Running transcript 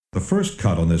The first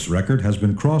cut on this record has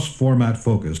been cross-format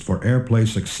focused for airplay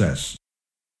success.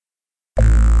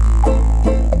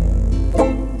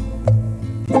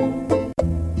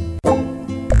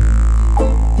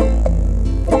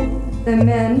 The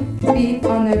men beat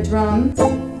on their drums.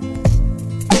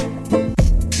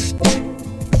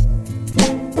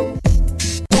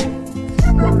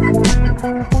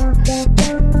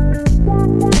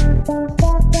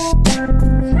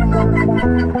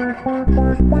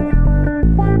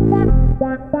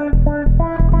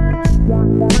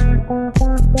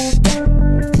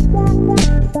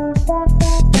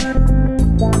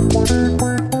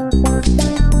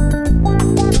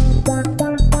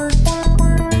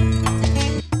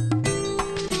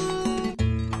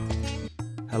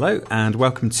 Hello and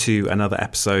welcome to another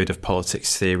episode of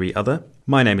Politics Theory Other.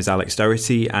 My name is Alex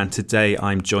Doherty and today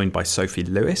I'm joined by Sophie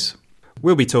Lewis.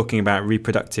 We'll be talking about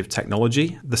reproductive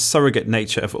technology, the surrogate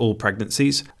nature of all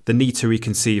pregnancies, the need to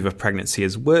reconceive of pregnancy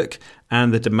as work,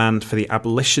 and the demand for the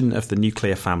abolition of the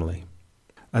nuclear family.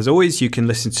 As always, you can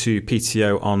listen to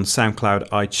PTO on SoundCloud,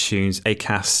 iTunes,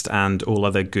 Acast, and all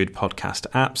other good podcast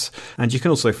apps. And you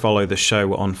can also follow the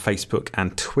show on Facebook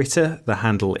and Twitter. The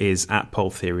handle is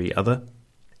 @PolTheoryOther.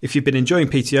 If you've been enjoying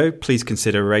PTO, please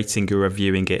consider rating or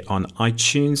reviewing it on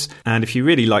iTunes. And if you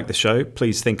really like the show,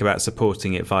 please think about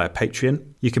supporting it via Patreon.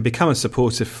 You can become a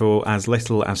supporter for as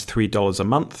little as $3 a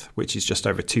month, which is just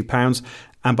over £2.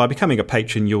 And by becoming a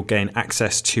patron, you'll gain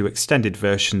access to extended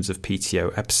versions of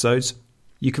PTO episodes.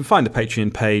 You can find the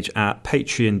Patreon page at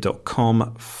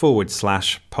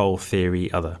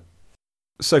patreon.com/PolTheoryOther.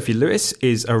 Sophie Lewis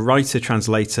is a writer,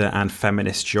 translator and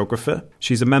feminist geographer.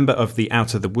 She's a member of the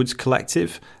Out of the Woods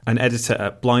Collective, an editor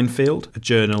at Blindfield, a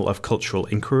journal of cultural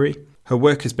inquiry. Her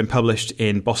work has been published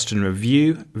in Boston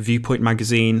Review, Viewpoint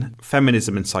Magazine,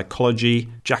 Feminism and Psychology,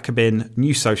 Jacobin,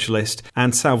 New Socialist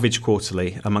and Salvage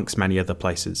Quarterly, amongst many other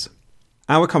places.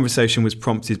 Our conversation was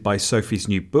prompted by Sophie's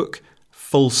new book,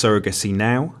 Full Surrogacy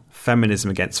Now, Feminism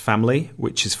Against Family,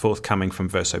 which is forthcoming from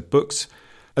Verso Books,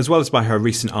 as well as by her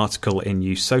recent article in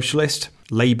New Socialist,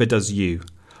 Labour Does You,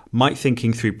 Might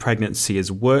Thinking Through Pregnancy as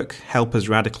Work Help Us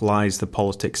Radicalise the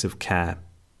Politics of Care.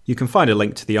 You can find a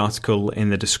link to the article in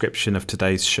the description of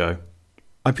today's show.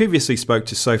 I previously spoke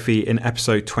to Sophie in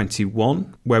episode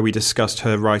 21, where we discussed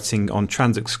her writing on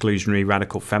trans-exclusionary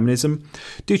radical feminism.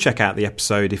 Do check out the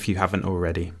episode if you haven't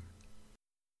already.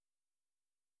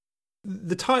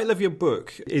 The title of your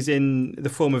book is in the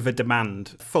form of a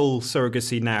demand, Full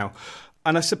Surrogacy Now.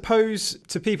 And I suppose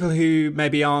to people who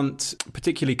maybe aren't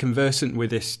particularly conversant with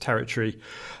this territory,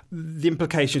 the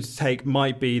implication to take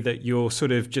might be that you're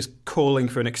sort of just calling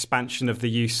for an expansion of the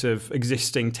use of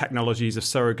existing technologies of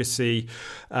surrogacy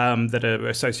that are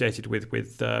associated with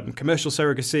commercial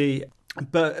surrogacy.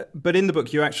 But in the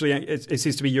book, you actually, it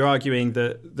seems to be you're arguing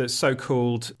that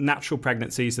so-called natural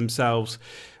pregnancies themselves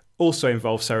also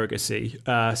involve surrogacy,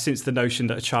 since the notion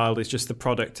that a child is just the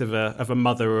product of a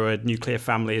mother or a nuclear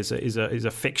family is a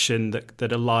fiction that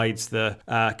elides the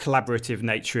collaborative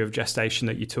nature of gestation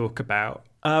that you talk about.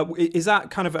 Is that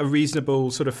kind of a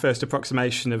reasonable sort of first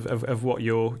approximation of what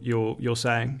you're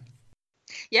saying?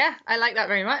 Yeah, I like that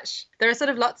very much. There are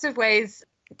sort of lots of ways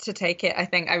to take it. I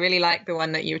think I really like the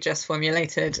one that you just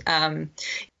formulated.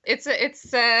 It's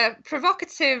a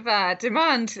provocative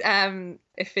demand,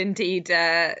 if indeed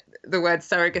the word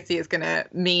surrogacy is going to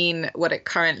mean what it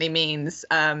currently means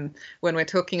when we're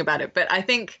talking about it. But I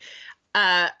think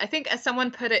as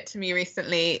someone put it to me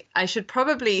recently, I should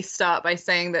probably start by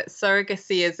saying that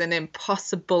surrogacy is an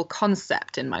impossible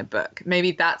concept in my book.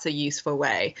 Maybe that's a useful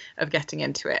way of getting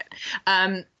into it,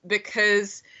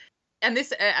 because. And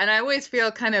I always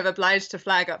feel kind of obliged to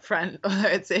flag up front, although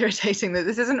it's irritating, that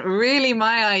this isn't really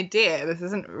my idea. This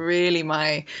isn't really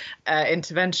my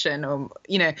intervention, or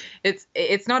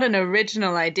it's not an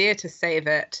original idea to say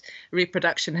that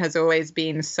reproduction has always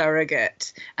been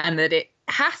surrogate and that it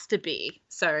has to be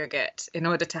surrogate in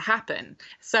order to happen.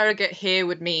 Surrogate here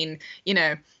would mean,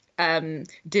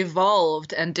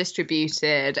 devolved and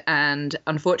distributed and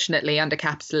unfortunately under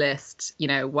capitalist,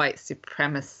 white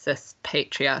supremacist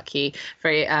patriarchy,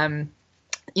 very,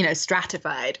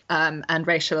 stratified and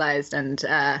racialized and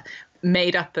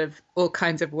made up of all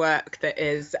kinds of work that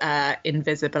is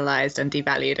invisibilized and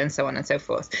devalued and so on and so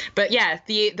forth. But yeah,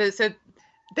 the demand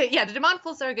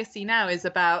for surrogacy now is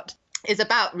about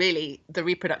really the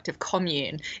reproductive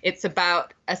commune. It's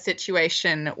about a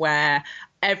situation where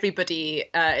everybody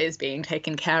is being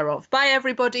taken care of by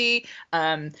everybody.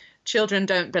 Children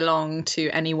don't belong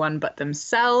to anyone but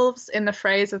themselves, in the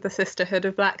phrase of the Sisterhood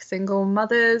of Black Single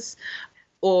Mothers.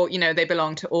 Or, they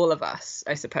belong to all of us,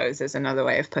 I suppose, is another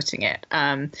way of putting it.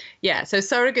 So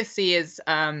surrogacy is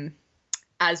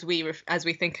as we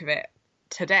think of it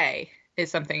today,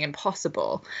 is something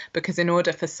impossible, because in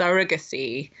order for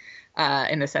surrogacy,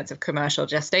 in the sense of commercial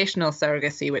gestational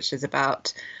surrogacy, which is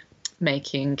about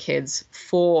making kids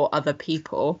for other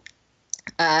people,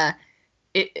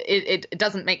 it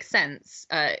doesn't make sense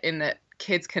in that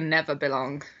kids can never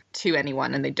belong to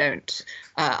anyone, and they don't,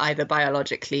 either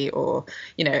biologically or,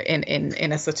 you know,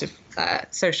 in a sort of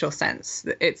social sense.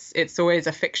 It's always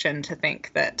a fiction to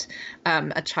think that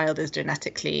a child is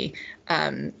genetically,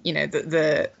 you know,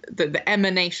 the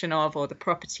emanation of, or the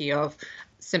property of,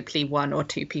 simply one or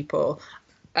two people,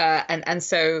 and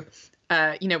so.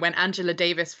 You know, when Angela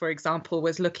Davis, for example,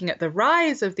 was looking at the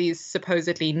rise of these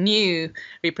supposedly new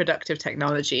reproductive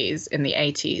technologies in the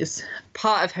 80s,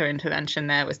 part of her intervention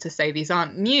there was to say these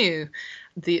aren't new.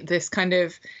 This kind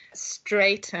of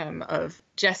stratum of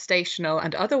gestational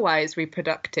and otherwise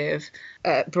reproductive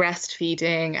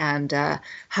breastfeeding and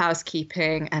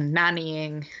housekeeping and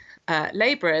nannying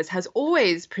laborers has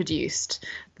always produced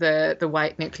the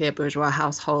white nuclear bourgeois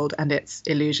household and its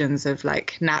illusions of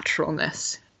like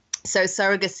naturalness. So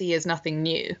surrogacy is nothing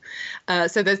new.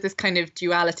 So there's this kind of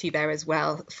duality there as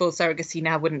well. Full surrogacy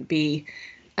now wouldn't be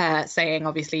saying,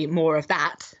 obviously, more of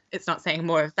that. It's not saying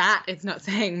more of that. It's not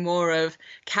saying more of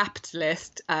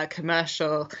capitalist,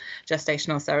 commercial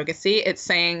gestational surrogacy. It's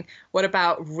saying, what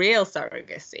about real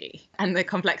surrogacy? And the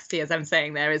complexity, as I'm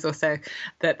saying there, is also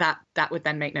that would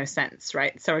then make no sense,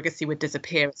 right? Surrogacy would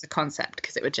disappear as a concept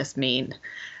because it would just mean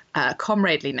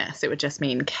comradeliness. It would just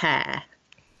mean care.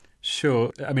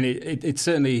 Sure. I mean, it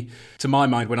certainly, to my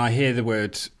mind, when I hear the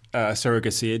word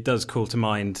surrogacy, it does call to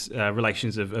mind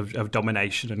relations of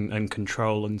domination and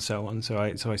control and so on. So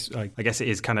I guess it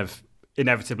is kind of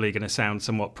inevitably going to sound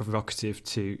somewhat provocative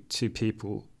to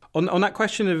people. On that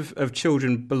question of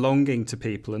children belonging to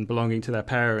people and belonging to their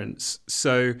parents,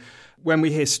 so when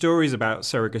we hear stories about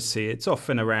surrogacy, it's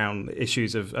often around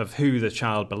issues of who the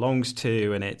child belongs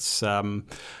to, and it's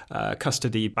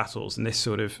custody battles and this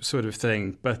sort of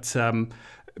thing. But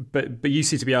you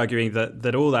seem to be arguing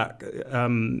that all that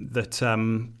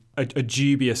a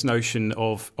dubious notion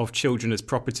of children as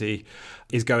property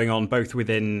is going on both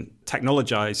within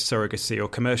technologized surrogacy or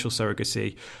commercial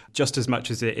surrogacy, just as much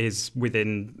as it is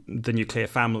within the nuclear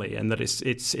family, and that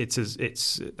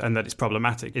it's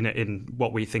problematic in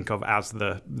what we think of as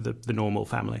the normal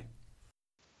family.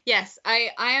 Yes,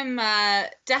 I am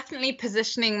definitely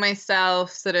positioning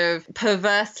myself sort of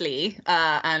perversely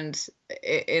and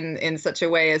in such a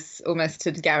way as almost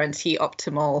to guarantee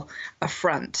optimal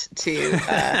affront to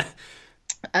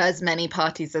as many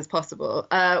parties as possible,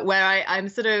 where I'm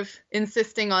sort of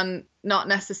insisting on not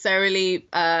necessarily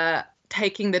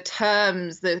taking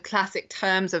the classic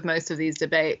terms of most of these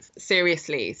debates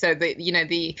seriously. So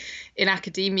in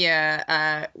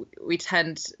academia, we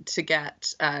tend to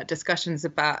get discussions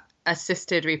about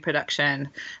assisted reproduction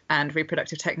and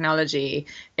reproductive technology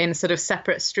in sort of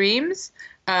separate streams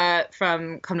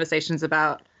from conversations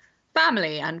about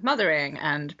family and mothering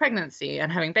and pregnancy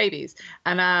and having babies.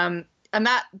 And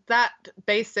that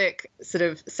basic sort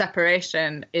of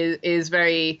separation is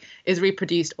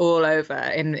reproduced all over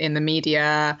in the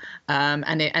media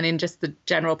and in just the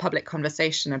general public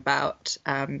conversation about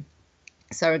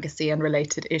surrogacy and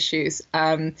related issues.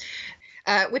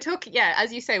 We're talking,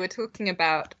 as you say, we're talking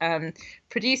about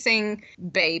producing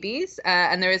babies,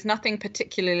 and there is nothing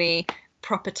particularly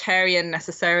proprietarian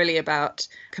necessarily about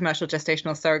commercial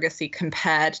gestational surrogacy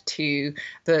compared to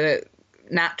the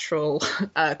natural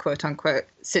quote unquote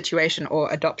situation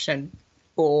or adoption,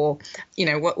 or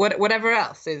whatever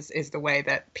else is the way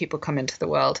that people come into the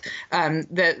world.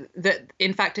 That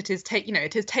in fact it is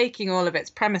taking all of its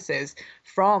premises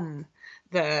from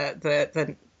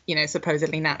the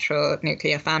supposedly natural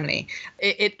nuclear family.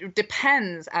 It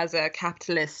depends as a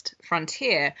capitalist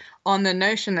frontier on the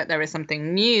notion that there is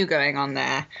something new going on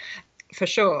there, for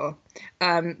sure.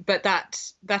 But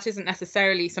that isn't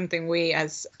necessarily something we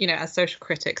as social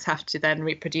critics have to then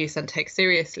reproduce and take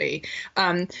seriously.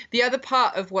 The other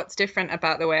part of what's different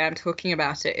about the way I'm talking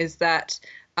about it is that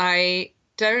I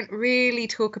don't really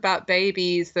talk about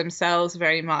babies themselves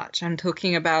very much. I'm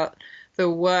talking about the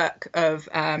work of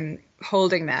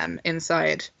holding them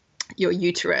inside your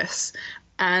uterus.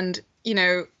 And,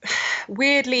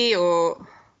 weirdly or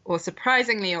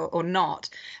surprisingly or not,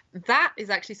 that is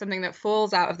actually something that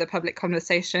falls out of the public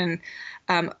conversation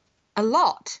a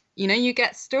lot. You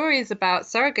get stories about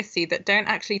surrogacy that don't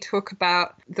actually talk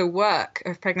about the work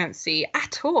of pregnancy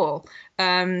at all.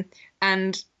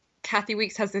 And Kathy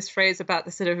Weeks has this phrase about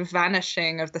the sort of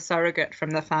vanishing of the surrogate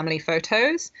from the family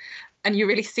photos. And you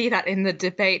really see that in the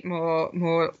debate more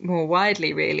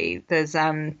widely, really. There's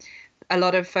a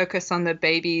lot of focus on the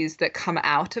babies that come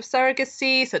out of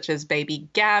surrogacy, such as baby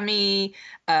Gammy,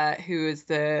 who is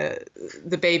the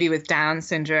baby with Down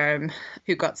syndrome,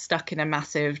 who got stuck in a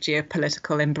massive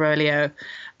geopolitical imbroglio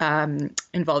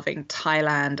involving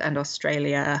Thailand and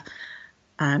Australia,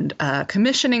 and a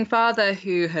commissioning father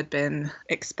who had been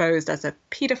exposed as a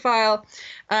paedophile,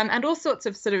 and all sorts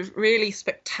of sort of really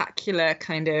spectacular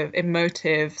kind of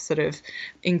emotive sort of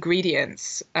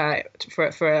ingredients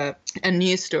for a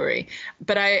news story.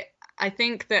 But I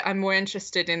think that I'm more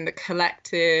interested in the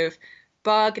collective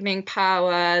bargaining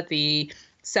power, the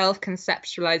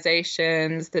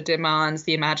self-conceptualizations, the demands,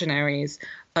 the imaginaries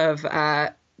of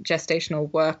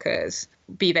gestational workers,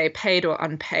 be they paid or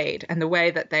unpaid, and the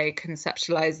way that they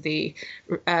conceptualize the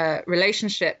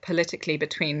relationship politically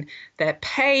between their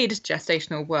paid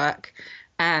gestational work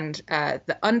and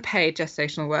the unpaid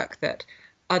gestational work that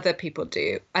other people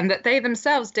do, and that they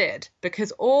themselves did,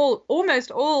 because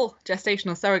almost all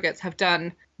gestational surrogates have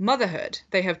done motherhood.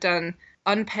 They have done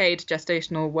unpaid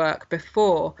gestational work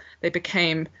before they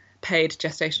became paid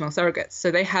gestational surrogates.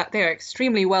 So they are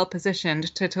extremely well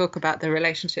positioned to talk about the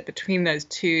relationship between those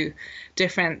two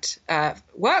different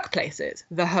workplaces,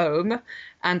 the home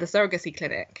and the surrogacy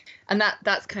clinic. And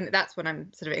that's what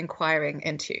I'm sort of inquiring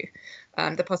into,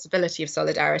 the possibility of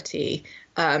solidarity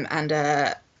and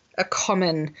a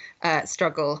common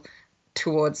struggle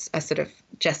towards a sort of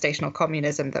gestational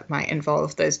communism that might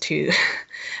involve those two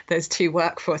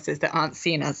workforces that aren't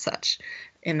seen as such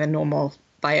in the normal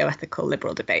bioethical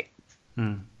liberal debate.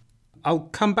 I'll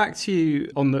come back to you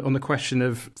on the question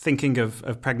of thinking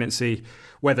of pregnancy,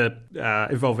 whether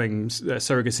involving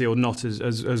surrogacy or not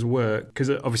as work, because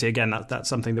obviously again that's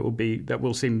something that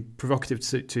will seem provocative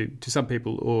to some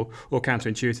people or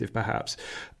counterintuitive perhaps.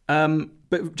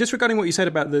 But just regarding what you said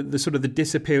about the sort of the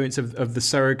disappearance of the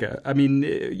surrogate, I mean,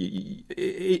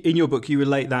 in your book, you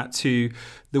relate that to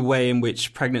the way in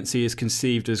which pregnancy is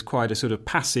conceived as quite a sort of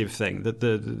passive thing, that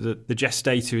the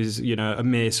gestator is, a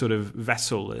mere sort of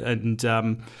vessel. And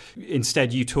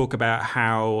instead you talk about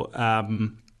how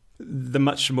the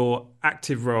much more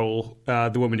active role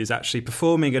the woman is actually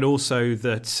performing, and also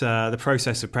that the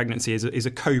process of pregnancy is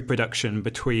a co-production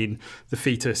between the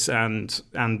fetus and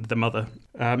the mother.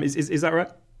 Is that right?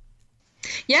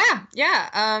 Yeah.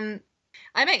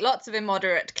 I make lots of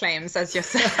immoderate claims, as you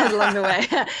said, along the way.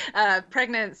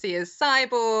 Pregnancy is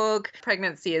cyborg.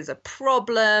 Pregnancy is a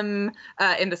problem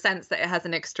in the sense that it has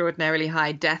an extraordinarily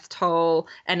high death toll.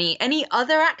 Any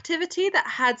other activity that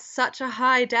had such a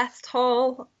high death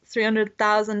toll,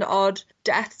 300,000 odd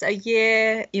deaths a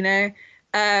year,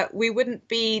 we wouldn't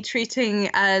be treating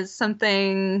as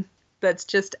something that's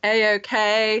just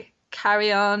A-OK,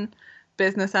 carry on,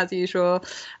 business as usual.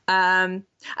 I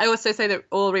also say that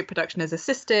all reproduction is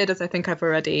assisted, as I think I've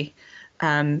already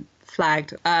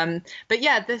flagged. But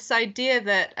yeah, this idea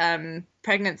that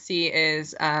pregnancy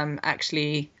is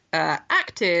actually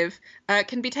active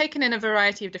can be taken in a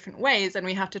variety of different ways, and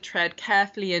we have to tread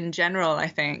carefully in general, I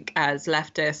think, as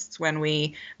leftists when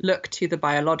we look to the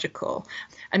biological.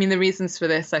 I mean, the reasons for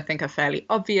this, I think, are fairly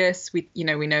obvious. We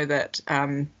know that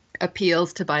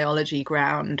appeals to biology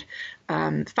ground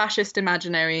fascist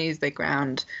imaginaries, they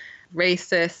ground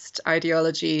racist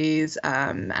ideologies,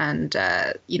 and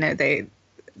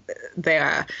they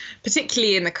are,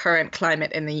 particularly in the current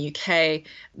climate in the UK,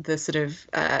 the sort of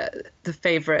the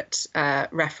favourite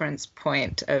reference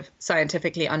point of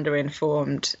scientifically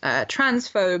underinformed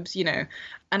transphobes,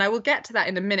 and I will get to that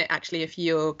in a minute, actually, if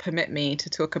you'll permit me to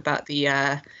talk about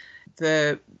the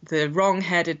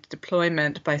wrong-headed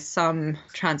deployment by some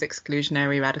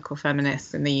trans-exclusionary radical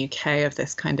feminists in the UK of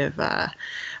this kind of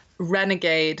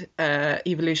renegade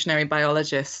evolutionary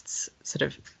biologists' sort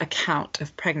of account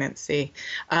of pregnancy.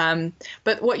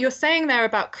 But what you're saying there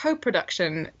about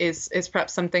co-production is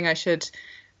perhaps something I should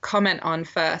comment on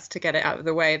first to get it out of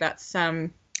the way. That's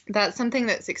something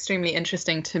that's extremely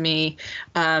interesting to me.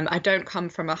 I don't come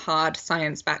from a hard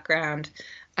science background,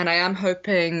 and I am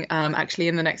hoping actually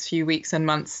in the next few weeks and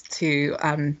months to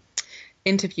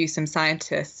interview some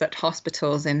scientists at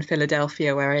hospitals in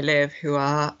Philadelphia, where I live, who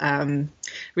are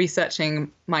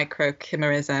researching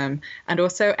microchimerism and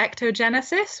also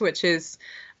ectogenesis, which is...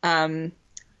 you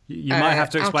might have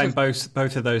to explain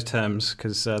both of those terms,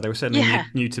 because they were certainly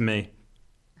new to me.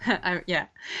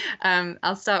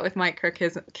 I'll start with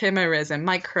microchimerism.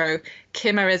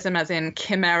 Microchimerism as in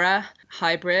chimera,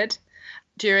 hybrid.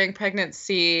 During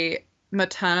pregnancy,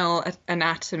 maternal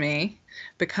anatomy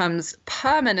becomes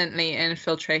permanently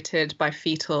infiltrated by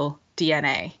fetal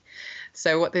DNA.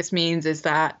 So what this means is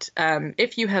that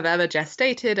if you have ever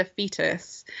gestated a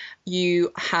fetus,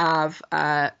 you have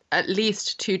at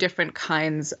least 2 different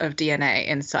kinds of DNA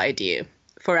inside you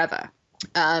forever.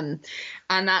 And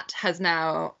that has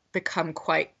now become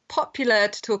quite popular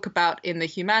to talk about in the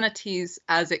humanities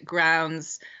as it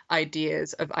grounds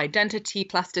ideas of identity,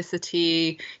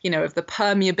 plasticity, of the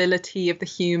permeability of the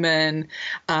human.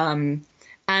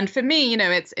 And for me,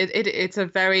 it's a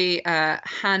very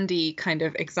handy kind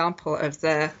of example of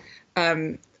the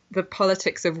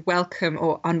politics of welcome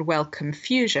or unwelcome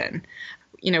fusion.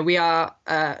 We are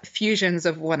fusions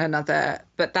of one another,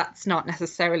 but that's not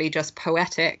necessarily just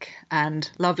poetic and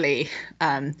lovely,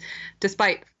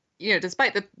 despite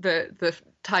the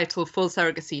title Full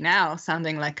Surrogacy Now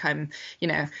sounding like I'm,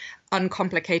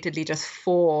 uncomplicatedly just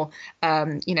for,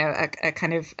 a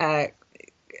kind of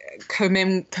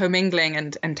commingling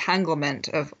and entanglement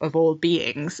of all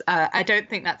beings. I don't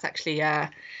think that's actually,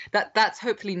 that's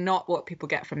hopefully not what people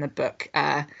get from the book.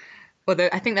 Although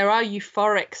I think there are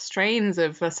euphoric strains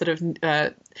of a sort of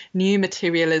new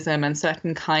materialism and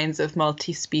certain kinds of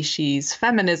multi-species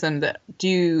feminism that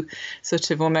do sort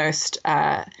of almost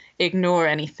ignore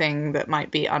anything that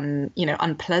might be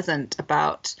unpleasant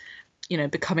about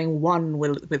becoming one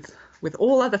with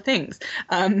all other things.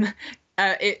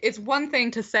 It's one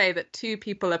thing to say that 2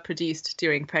 people are produced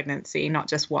during pregnancy, not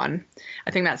just one.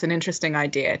 I think that's an interesting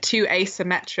idea. 2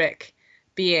 asymmetric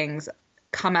beings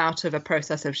come out of a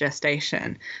process of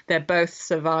gestation. They're both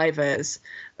survivors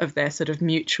of their sort of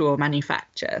mutual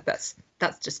manufacture. That's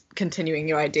just continuing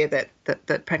your idea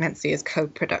that pregnancy is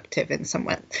co-productive in some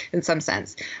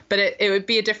sense. But it would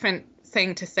be a different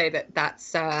thing to say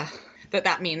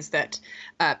that means that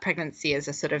pregnancy is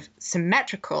a sort of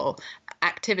symmetrical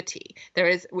activity.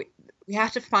 We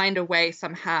have to find a way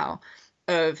somehow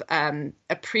of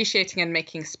appreciating and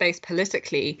making space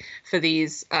politically for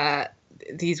these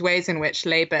ways in which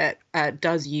labor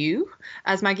does you,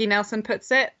 as Maggie Nelson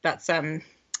puts it. That's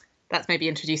maybe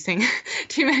introducing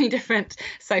too many different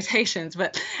citations,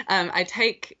 but I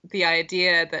take the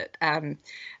idea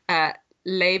that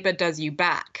labor does you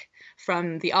back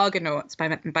from The Argonauts by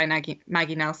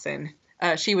Maggie Nelson.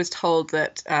 She was told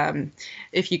that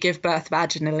if you give birth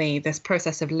vaginally, this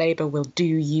process of labor will do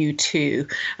you too,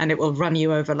 and it will run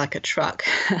you over like a truck.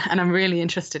 And I'm really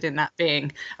interested in that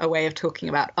being a way of talking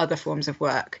about other forms of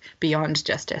work beyond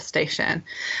just gestation.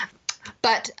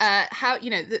 But how,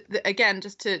 again,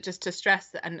 just to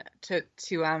stress and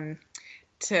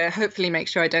to hopefully make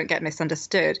sure I don't get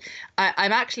misunderstood,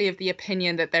 I'm actually of the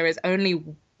opinion that there is only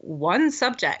one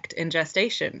subject in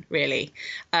gestation, really.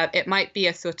 It might be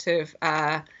a sort of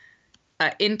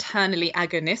internally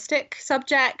agonistic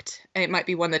subject. It might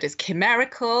be one that is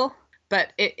chimerical,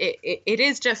 but it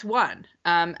is just one.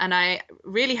 And I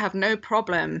really have no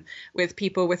problem with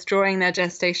people withdrawing their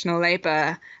gestational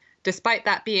labor, despite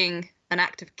that being an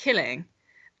act of killing,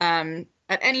 at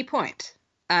any point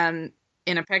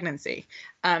in a pregnancy.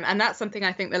 And that's something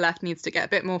I think the left needs to get a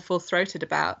bit more full-throated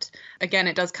about. Again,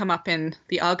 it does come up in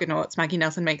The Argonauts. Maggie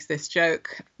Nelson makes this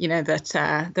joke,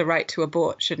 that the right to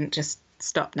abort shouldn't just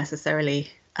stop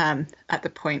necessarily at the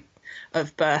point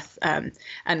of birth.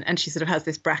 And she sort of has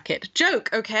this bracket, joke,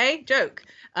 okay, joke.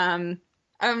 But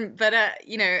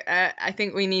I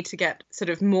think we need to get sort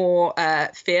of more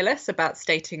fearless about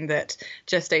stating that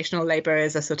gestational labor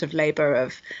is a sort of labor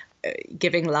of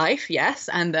giving life, yes,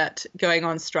 and that going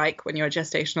on strike when you're a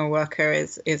gestational worker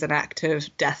is an act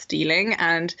of death dealing,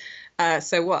 and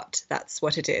so what? That's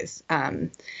what it is.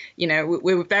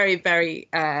 We were very, very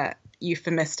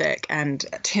euphemistic and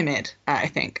timid, I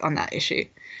think, on that issue.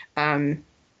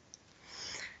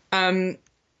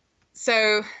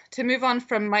 So to move on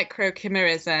from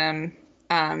microchimerism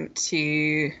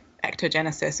to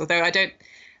ectogenesis, although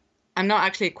I'm not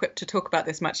actually equipped to talk about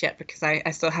this much yet because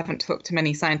I still haven't talked to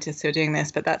many scientists who are doing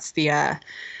this, but that's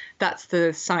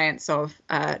the science of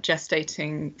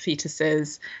gestating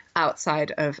fetuses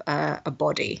outside of a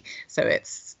body. So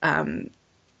it's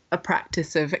a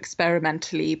practice of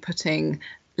experimentally putting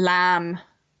lamb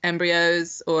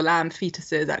embryos or lamb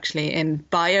fetuses actually in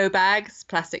bio bags,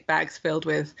 plastic bags filled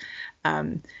with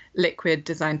liquid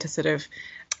designed to sort of,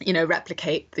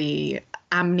 replicate the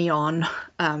amnion,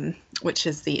 which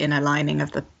is the inner lining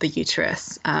of the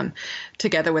uterus,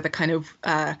 together with a kind of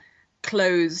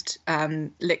closed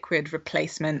liquid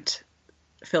replacement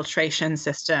filtration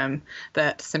system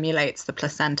that simulates the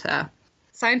placenta.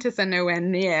 Scientists are nowhere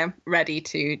near ready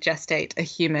to gestate a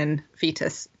human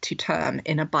fetus to term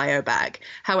in a bio bag.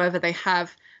 However, they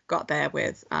have got there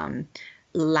with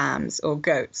lambs or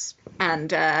goats.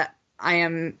 And I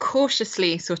am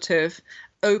cautiously sort of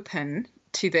open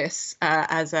to this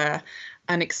as a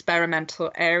an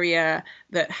experimental area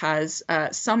that has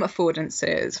some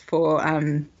affordances for,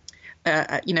 I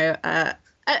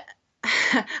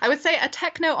would say a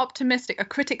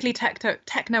critically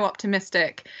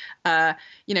techno-optimistic,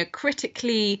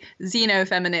 critically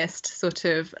xenofeminist sort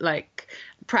of like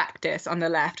practice on the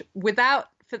left, without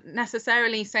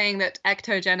necessarily saying that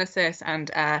ectogenesis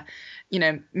and,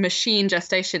 machine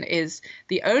gestation is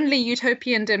the only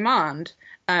utopian demand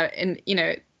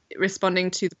responding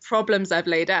to the problems I've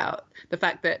laid out, the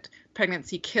fact that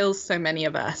pregnancy kills so many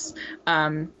of us.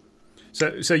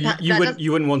 So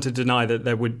you wouldn't want to deny that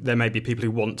there may be people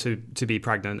who want to be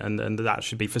pregnant and that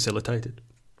should be facilitated?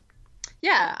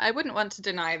 Yeah, I wouldn't want to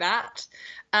deny that.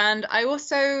 And I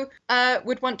also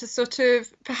would want to sort of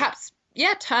perhaps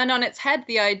turn on its head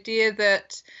the idea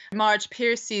that Marge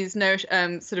Piercy's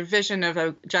sort of vision of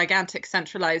a gigantic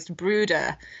centralized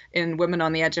brooder in Woman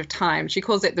on the Edge of Time. She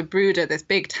calls it the brooder, this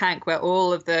big tank where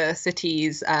all of the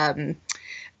city's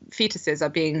fetuses are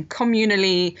being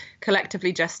communally,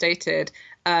 collectively gestated.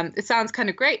 It sounds kind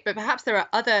of great, but perhaps there are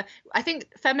other... I think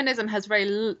feminism has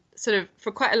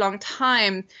for quite a long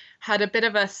time, had a bit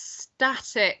of a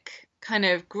static kind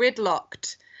of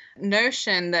gridlocked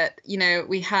notion that,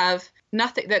 we have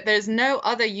nothing, that there's no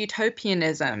other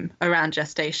utopianism around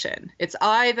gestation. It's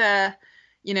either,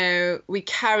 we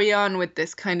carry on with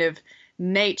this kind of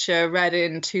nature red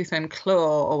in tooth and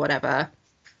claw or whatever,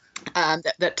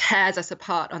 that tears us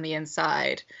apart on the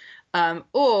inside,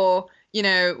 or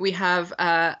we have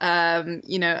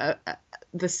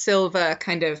the silver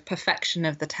kind of perfection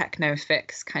of the techno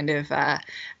fix, kind of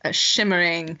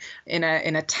shimmering in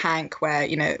a tank where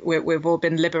we've all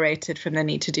been liberated from the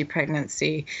need to do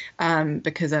pregnancy,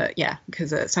 because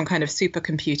some kind of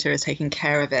supercomputer is taking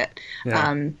care of it.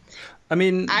 Yeah.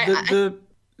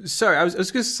 Sorry, I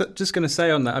was just going to say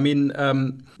on that. I mean,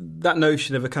 that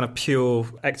notion of a kind of pure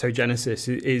ectogenesis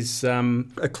is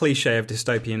a cliche of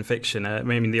dystopian fiction.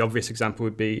 The obvious example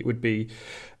would be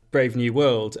Brave New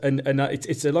World, and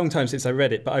it's a long time since I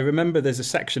read it, but I remember there's a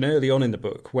section early on in the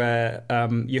book where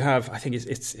you have, I think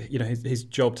it's his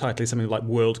job title is something like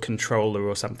World Controller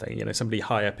or something, somebody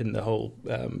high up in the whole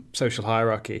social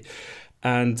hierarchy,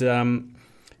 and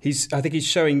I think he's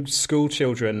showing school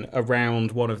children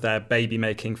around one of their baby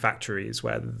making factories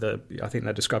where I think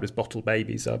they're described as bottle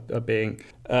babies are being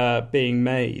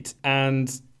made,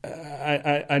 and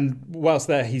whilst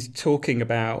there he's talking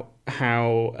about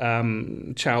how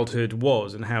childhood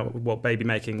was and what baby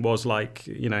making was like,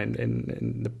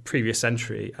 in the previous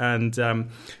century, and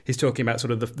he's talking about sort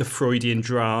of the Freudian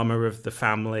drama of the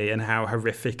family and how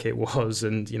horrific it was,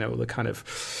 and all the kind of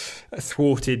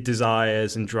thwarted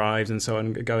desires and drives and so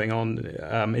on going on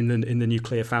in the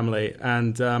nuclear family.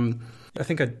 And I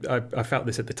think I felt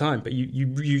this at the time, but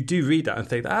you do read that and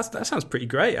think that sounds pretty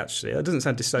great. Actually, that doesn't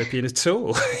sound dystopian at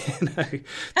all.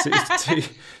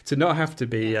 To not have to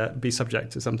be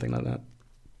subject to something like that.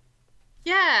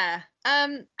 Yeah,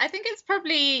 I think it's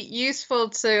probably useful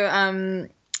to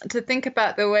think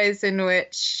about the ways in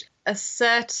which a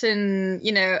certain,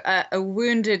 a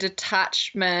wounded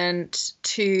attachment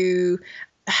to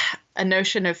a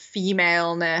notion of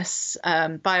femaleness,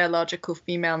 biological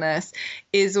femaleness,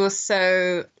 is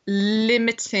also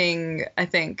limiting, I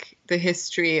think, the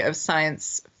history of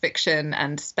science fiction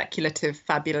and speculative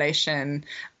fabulation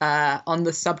on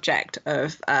the subject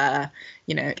of,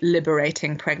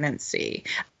 liberating pregnancy.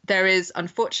 There is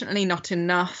unfortunately not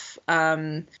enough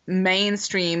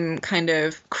mainstream kind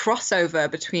of crossover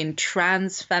between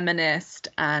trans feminist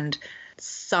and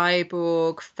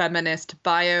cyborg feminist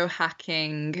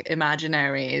biohacking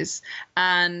imaginaries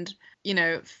and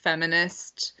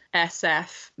feminist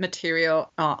SF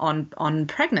material on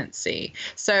pregnancy.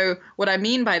 So what I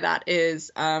mean by that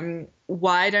is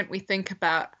why don't we think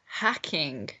about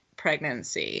hacking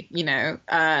pregnancy?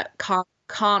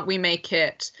 Can't we make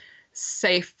it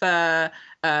safer,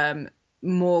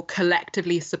 more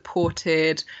collectively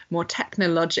supported, more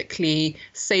technologically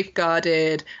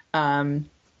safeguarded, and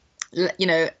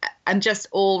just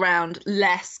all round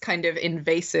less kind of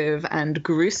invasive and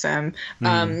gruesome.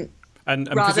 And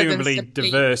presumably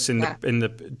diverse in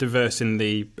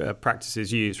the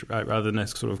practices used, right, rather than a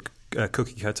sort of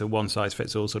cookie cutter, one size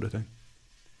fits all sort of thing.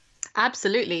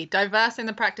 Absolutely, diverse in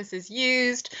the practices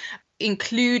used,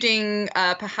 including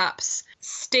perhaps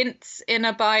stints in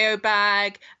a bio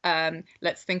bag.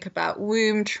 Let's think about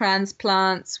womb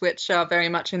transplants, which are very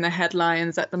much in the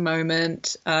headlines at the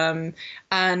moment. Let's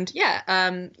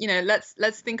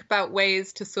think about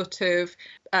ways to sort of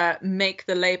make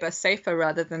the labor safer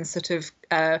rather than sort of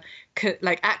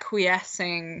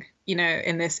acquiescing,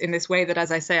 in this way that,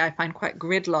 as I say, I find quite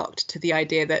gridlocked to the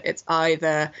idea that it's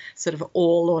either sort of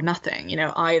all or nothing,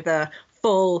 either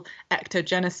full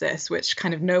ectogenesis, which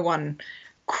kind of no one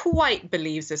quite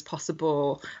believes is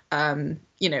possible,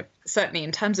 certainly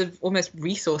in terms of almost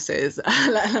resources,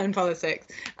 let alone politics,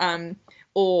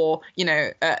 or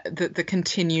the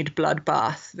continued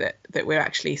bloodbath that we're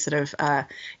actually sort of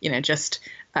just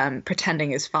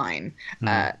pretending is fine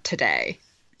today.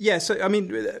 Yeah, so I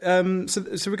mean,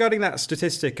 so regarding that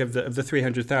statistic of the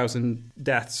 300,000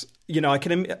 deaths, I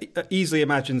can easily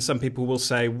imagine some people will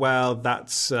say, well,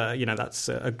 that's a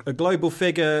global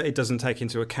figure. It doesn't take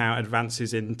into account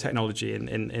advances in technology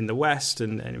in the West,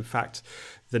 and in fact,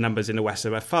 the numbers in the West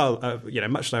are far,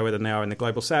 much lower than they are in the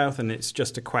global South, and it's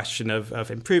just a question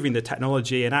of improving the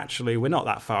technology. And actually, we're not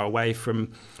that far away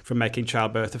from making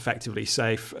childbirth effectively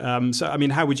safe. So, I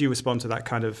mean, how would you respond to that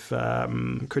kind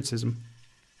of criticism?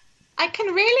 I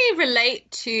can really relate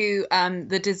to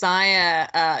the desire,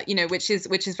 which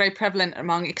is very prevalent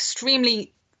among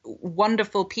extremely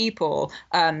wonderful people,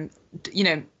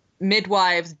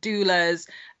 midwives, doulas,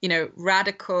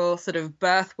 radical sort of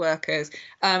birth workers,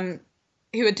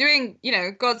 who are doing,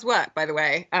 God's work, by the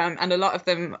way. And a lot of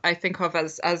them I think of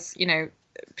as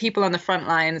people on the front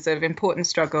lines of important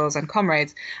struggles and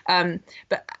comrades.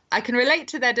 But I can relate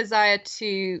to their desire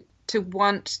to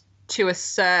want to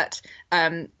assert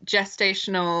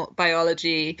gestational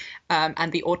biology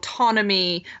and the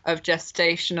autonomy of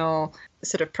gestational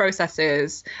sort of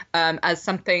processes as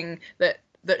something that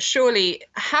surely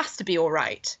has to be all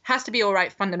right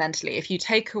fundamentally. If you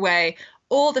take away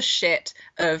all the shit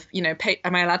of,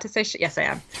 am I allowed to say shit? Yes, I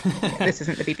am. This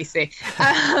isn't the BBC.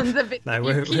 No,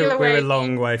 we're a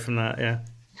long way from that, yeah.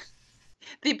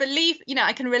 The belief,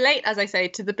 I can relate, as I say,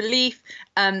 to the belief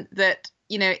that,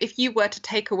 if you were to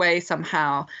take away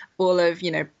somehow all of,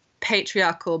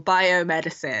 patriarchal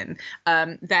biomedicine,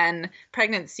 then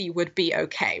pregnancy would be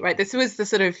okay, right? This was the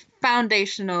sort of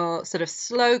foundational sort of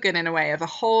slogan, in a way, of a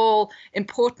whole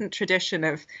important tradition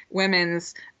of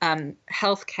women's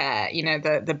healthcare.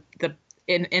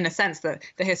 In a sense, the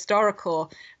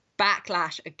historical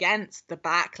backlash against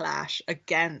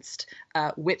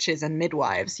witches and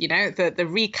midwives, the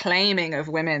reclaiming of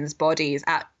women's bodies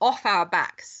off our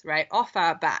backs.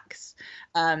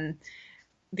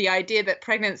 The idea that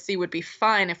pregnancy would be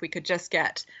fine if we could just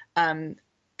get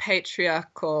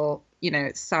patriarchal,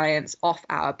 science off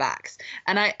our backs.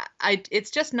 And it's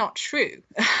just not true,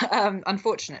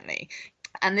 unfortunately.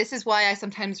 And this is why I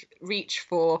sometimes reach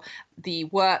for the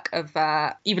work of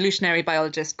evolutionary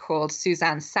biologist called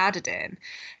Suzanne Sadadin,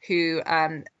 who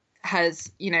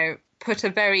has, put a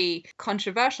very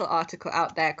controversial article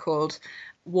out there called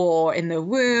War in the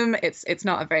Womb. It's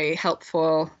not a very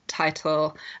helpful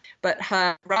title, but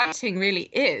her writing really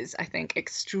is, I think,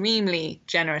 extremely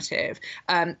generative.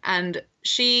 And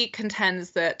she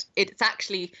contends that it's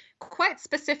actually quite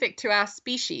specific to our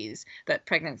species that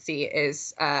pregnancy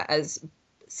is as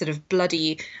sort of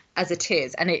bloody as it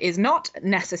is. And it is not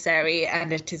necessary,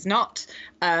 and it is not,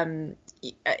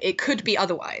 it could be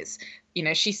otherwise.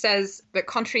 She says that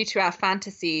contrary to our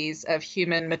fantasies of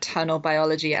human maternal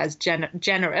biology as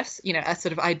generous, a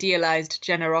sort of idealized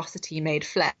generosity made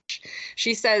flesh,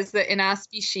 she says that in our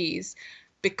species,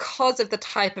 because of the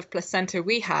type of placenta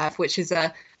we have, which is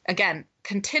again,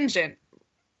 contingent,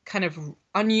 kind of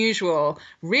unusual,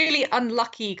 really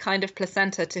unlucky kind of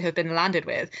placenta to have been landed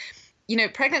with,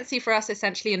 pregnancy for us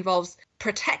essentially involves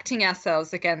protecting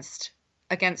ourselves against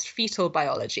fetal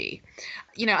biology.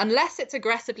 Unless it's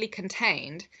aggressively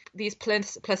contained, these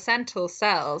placental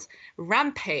cells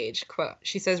rampage, quote,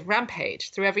 she says,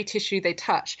 rampage through every tissue they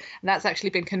touch. And that's actually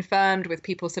been confirmed with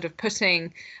people sort of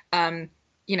putting,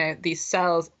 these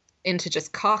cells into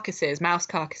just carcasses, mouse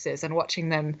carcasses, and watching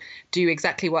them do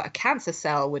exactly what a cancer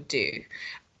cell would do.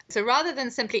 So rather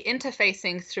than simply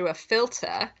interfacing through a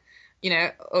filter,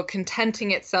 or contenting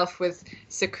itself with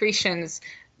secretions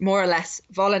more or less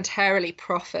voluntarily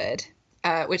proffered,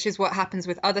 which is what happens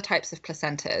with other types of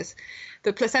placentas.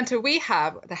 The placenta we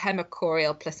have, the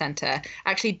hemachorial placenta,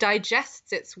 actually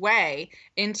digests its way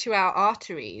into our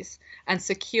arteries and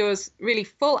secures really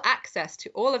full access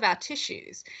to all of our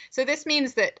tissues. So this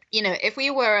means that, if we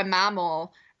were a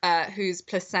mammal whose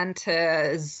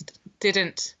placentas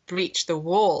didn't breach the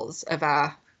walls of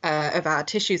our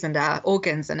tissues and our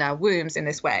organs and our wombs in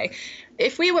this way.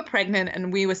 If we were pregnant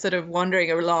and we were sort of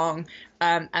wandering along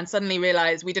and suddenly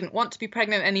realized we didn't want to be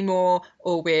pregnant anymore,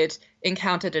 or we'd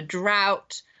encountered a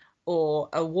drought or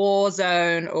a war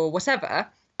zone or whatever,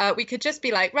 we could just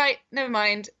be like, right, never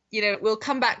mind, we'll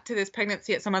come back to this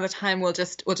pregnancy at some other time. We'll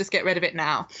just get rid of it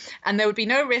now. And there would be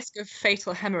no risk of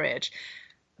fatal hemorrhage.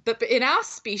 But in our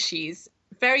species,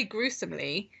 very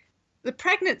gruesomely, the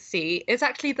pregnancy is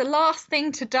actually the last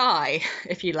thing to die,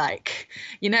 if you like.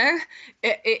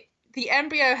 The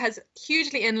embryo has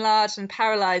hugely enlarged and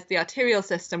paralyzed the arterial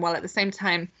system while at the same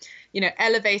time,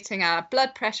 elevating our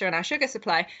blood pressure and our sugar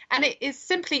supply. And it is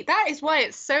simply, that is why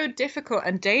it's so difficult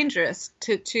and dangerous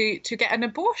to get an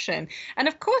abortion. And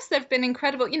of course, there have been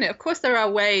incredible, of course, there are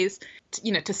ways,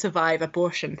 to survive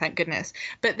abortion, thank goodness.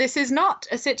 But this is not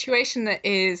a situation that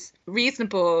is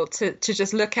reasonable to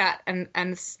just look at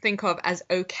and think of as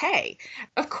okay.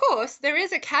 Of course, there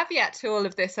is a caveat to all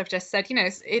of this I've just said.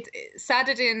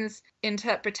 Sadruddin's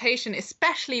interpretation,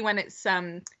 especially when it's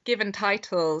given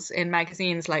titles in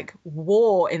magazines like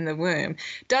War in the Womb,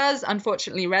 does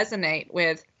unfortunately resonate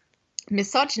with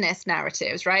misogynist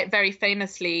narratives, right? Very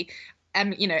famously,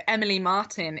 Emily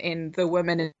Martin in The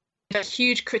Woman, a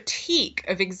huge critique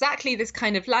of exactly this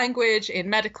kind of language in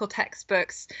medical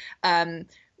textbooks,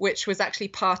 which was actually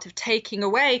part of taking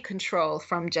away control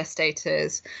from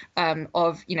gestators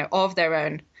of their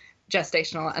own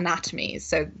gestational anatomies.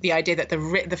 So the idea that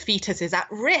the fetus is at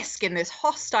risk in this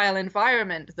hostile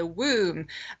environment, the womb,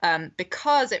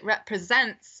 because it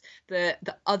represents the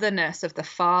otherness of the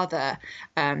father,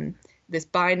 this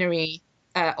binary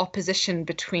opposition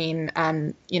between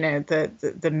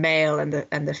the male and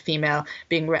the female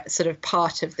being sort of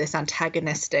part of this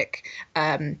antagonistic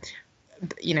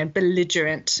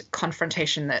belligerent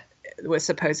confrontation that was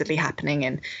supposedly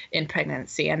happening in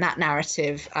pregnancy. And that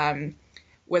narrative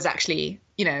was actually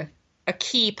a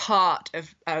key part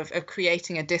of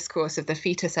creating a discourse of the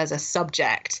fetus as a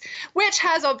subject, which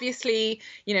has obviously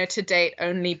to date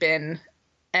only been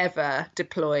ever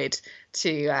deployed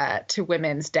to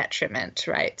women's detriment,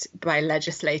 right, by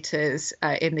legislators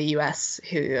in the US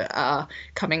who are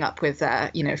coming up with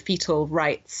fetal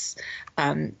rights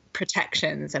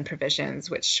protections and provisions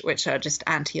which are just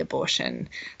anti-abortion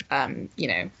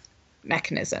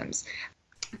mechanisms.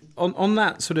 On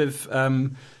that sort of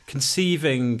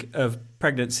conceiving of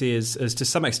pregnancy as to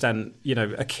some extent,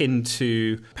 akin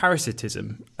to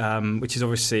parasitism, which is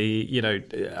obviously,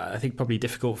 I think probably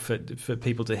difficult for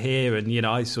people to hear. And,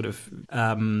 I sort of,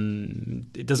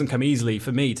 it doesn't come easily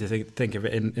for me to think of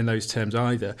it in those terms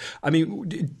either. I mean,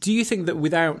 do you think that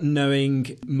without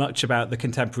knowing much about the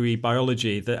contemporary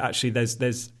biology, that actually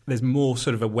there's more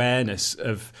sort of awareness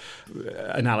of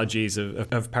analogies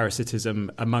of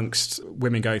parasitism amongst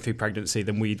women going through pregnancy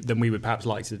than we would perhaps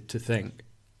like to think?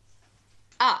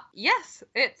 Yes,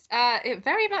 it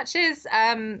very much is.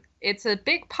 It's a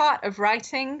big part of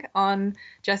writing on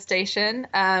gestation.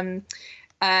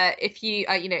 If you,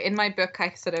 in my book,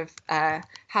 I sort of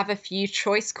have a few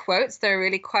choice quotes. There are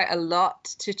really quite a lot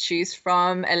to choose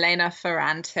from. Elena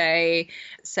Ferrante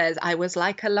says, "I was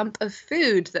like a lump of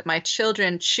food that my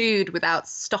children chewed without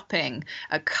stopping,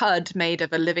 a cud made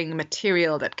of a living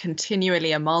material that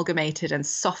continually amalgamated and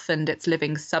softened its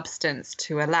living substance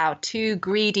to allow two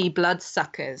greedy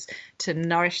bloodsuckers to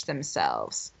nourish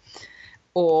themselves."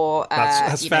 Or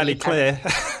that's fairly clear.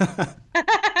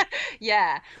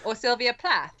 Yeah. Or Sylvia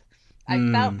Plath. I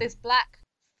felt this black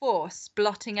force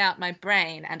blotting out my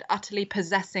brain and utterly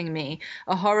possessing me.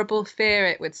 A horrible fear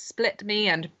it would split me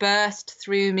and burst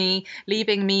through me,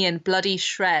 leaving me in bloody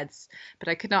shreds. But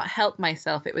I could not help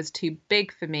myself. It was too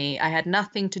big for me. I had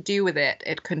nothing to do with it.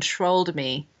 It controlled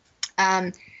me.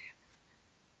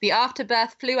 The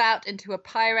afterbirth flew out into a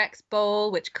Pyrex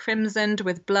bowl which crimsoned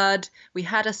with blood. We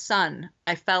had a son.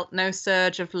 I felt no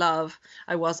surge of love.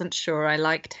 I wasn't sure I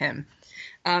liked him.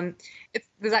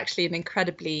 There's actually an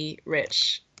incredibly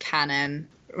rich canon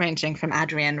ranging from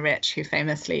Adrienne Rich, who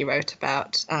famously wrote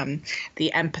about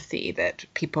the empathy that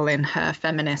people in her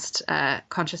feminist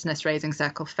consciousness-raising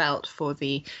circle felt for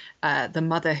the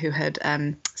mother who had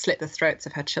slit the throats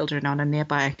of her children on a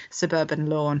nearby suburban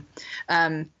lawn.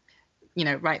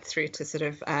 Right through to sort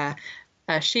of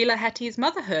Sheila Hetty's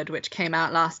Motherhood, which came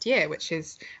out last year, which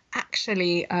is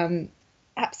actually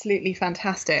absolutely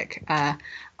fantastic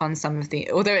on some of the,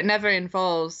 although it never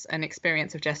involves an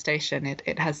experience of gestation,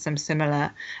 it has some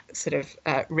similar sort of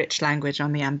rich language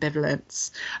on the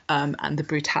ambivalence and the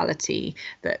brutality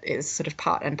that is sort of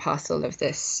part and parcel of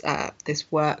this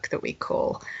work that we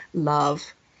call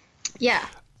love. Yeah.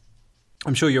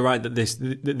 I'm sure you're right that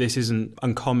this isn't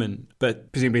uncommon,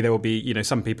 but presumably there will be,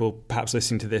 some people perhaps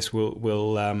listening to this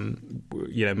will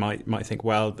might think,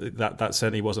 well, that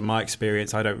certainly wasn't my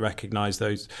experience. I don't recognise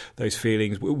those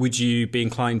feelings. Would you be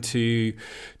inclined to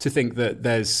think that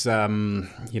there's,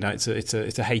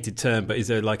 it's a hated term, but is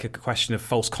there like a question of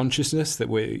false consciousness that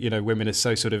women are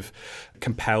so sort of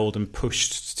compelled and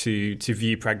pushed to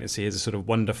view pregnancy as a sort of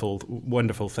wonderful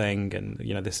thing, and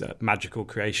this magical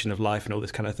creation of life and all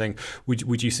this kind of thing?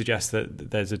 Would you suggest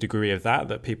that there's a degree of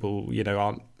that people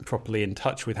aren't properly in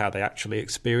touch with how they actually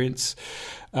experience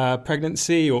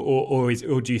pregnancy, or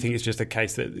do you think it's just a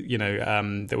case that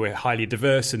that we're highly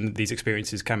diverse and these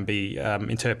experiences can be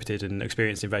interpreted and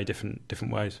experienced in very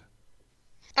different ways?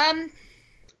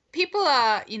 People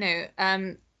are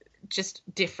just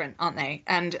different, aren't they?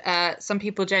 And some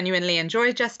people genuinely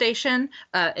enjoy gestation.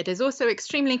 It is also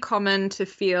extremely common to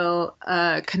feel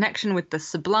a connection with the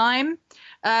sublime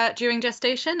during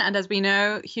gestation. And as we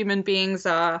know, human beings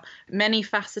are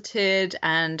many-faceted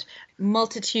and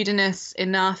multitudinous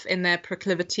enough in their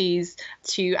proclivities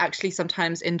to actually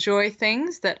sometimes enjoy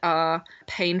things that are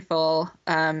painful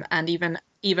and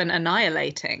even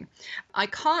annihilating. I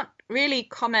can't really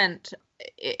comment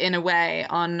in a way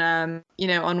on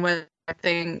on whether I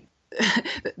think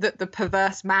that the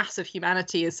perverse mass of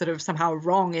humanity is sort of somehow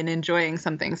wrong in enjoying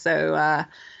something so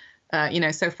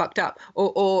so fucked up,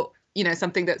 or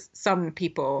something that some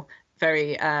people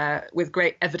very with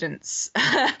great evidence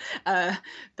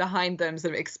behind them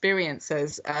sort of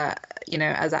experiences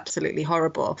as absolutely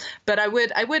horrible. But I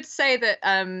would say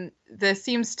that there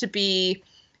seems to be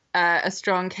a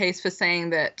strong case for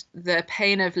saying that the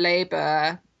pain of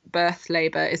birth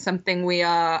labor is something we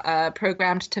are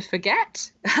programmed to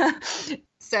forget.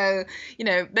 So,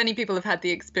 many people have had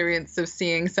the experience of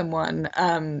seeing someone,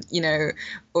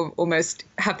 almost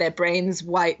have their brains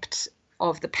wiped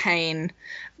of the pain,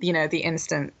 the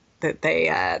instant that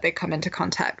they come into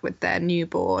contact with their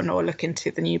newborn or look into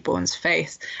the newborn's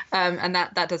face. And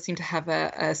that does seem to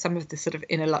have some of the sort of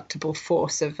ineluctable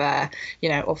force of,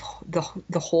 of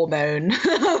the hormone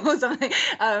or something.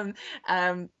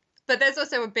 But there's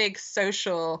also a big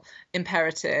social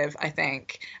imperative, I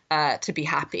think, to be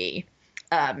happy.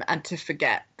 And to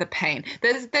forget the pain.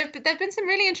 There've been some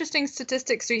really interesting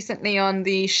statistics recently on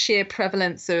the sheer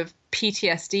prevalence of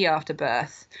PTSD after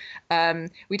birth.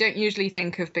 We don't usually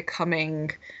think of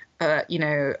becoming,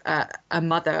 a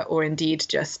mother, or indeed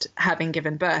just having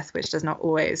given birth, which does not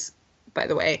always, by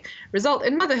the way, result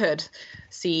in motherhood.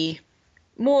 See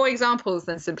more examples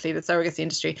than simply the surrogacy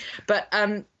industry. But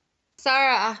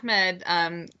Sara Ahmed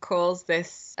calls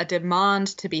this a demand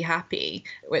to be happy,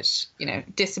 which,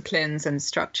 disciplines and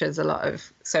structures a lot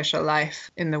of social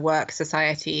life in the work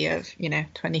society of,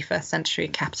 21st century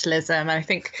capitalism. And I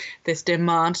think this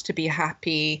demand to be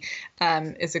happy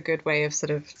is a good way of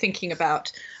sort of thinking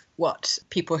about what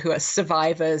people who are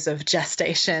survivors of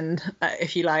gestation,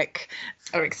 if you like,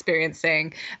 are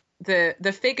experiencing.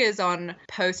 The figures on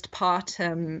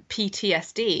postpartum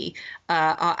PTSD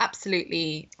are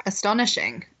absolutely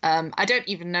astonishing. I don't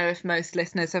even know if most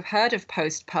listeners have heard of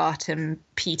postpartum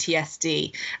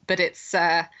PTSD, but it's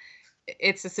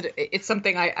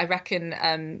something I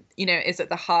reckon is at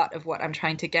the heart of what I'm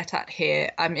trying to get at here.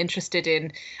 I'm interested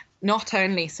in not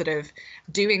only sort of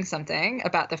doing something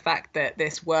about the fact that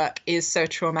this work is so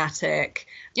traumatic,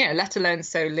 let alone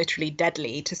so literally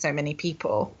deadly to so many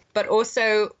people, but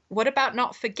also what about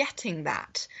not forgetting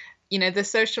that? The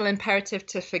social imperative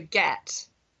to forget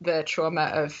the trauma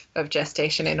of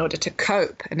gestation in order to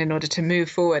cope and in order to move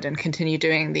forward and continue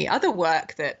doing the other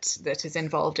work that is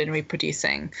involved in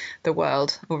reproducing the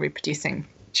world or reproducing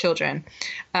children.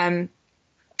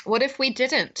 What if we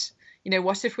didn't?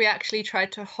 What if we actually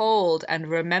tried to hold and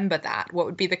remember that? What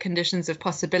would be the conditions of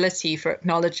possibility for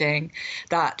acknowledging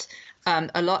that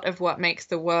a lot of what makes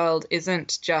the world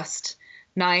isn't just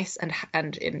nice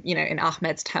and in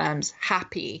Ahmed's terms,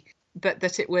 happy, but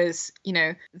that it was,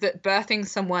 that birthing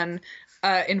someone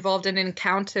involved an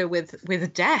encounter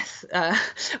with death,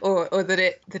 or that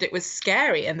it was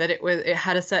scary and that it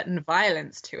had a certain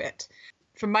violence to it.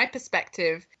 From my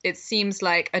perspective, it seems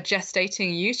like a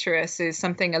gestating uterus is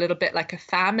something a little bit like a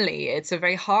family. It's a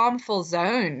very harmful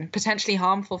zone, potentially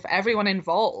harmful for everyone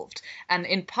involved. And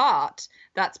in part,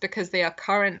 that's because they are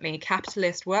currently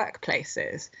capitalist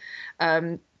workplaces.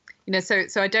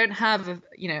 So I don't have,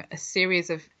 a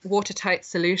series of watertight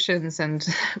solutions and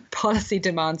policy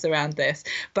demands around this.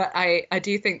 But I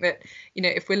do think that,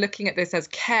 if we're looking at this as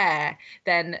care,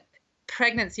 then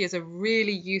pregnancy is a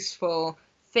really useful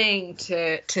thing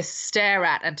to stare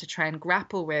at and to try and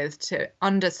grapple with, to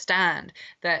understand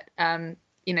that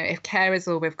if care is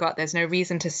all we've got, there's no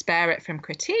reason to spare it from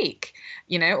critique,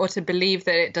 or to believe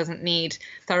that it doesn't need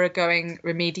thoroughgoing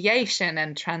remediation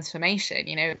and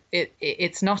transformation.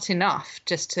 It's not enough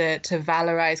just to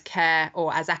valorize care,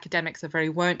 or as academics are very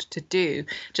wont to do,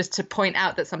 just to point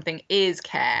out that something is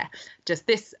care. Just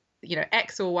this,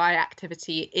 X or Y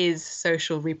activity is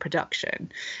social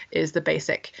reproduction, is the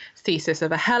basic thesis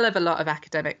of a hell of a lot of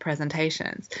academic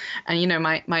presentations. And,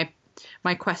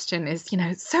 my question is,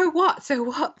 so what?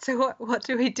 What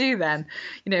do we do then?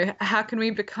 How can we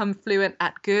become fluent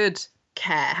at good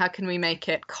care? How can we make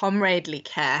it comradely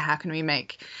care? How can we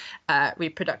make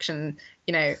reproduction,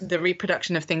 the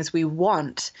reproduction of things we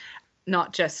want,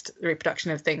 not just the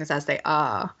reproduction of things as they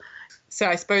are? So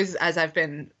I suppose, as I've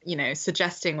been,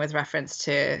 suggesting with reference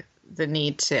to the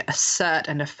need to assert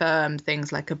and affirm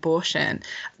things like abortion,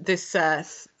 this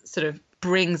sort of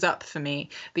brings up for me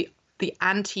the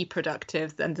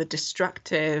anti-productive and the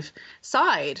destructive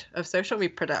side of social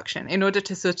reproduction. In order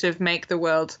to sort of make the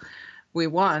world we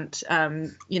want,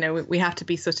 we have to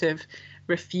be sort of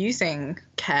refusing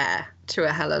care to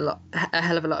a hell of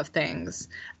a lot of things,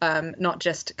 not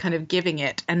just kind of giving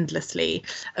it endlessly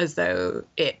as though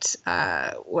it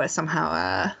were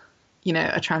somehow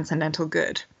a transcendental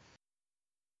good.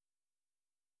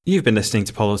 You've been listening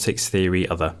to Politics Theory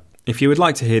Other. If you would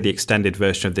like to hear the extended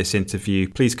version of this interview,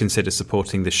 please consider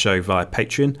supporting the show via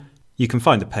Patreon. You can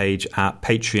find the page at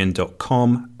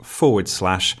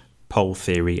patreon.com/Pol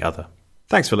Theory Other.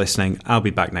 Thanks for listening. I'll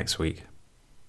be back next week.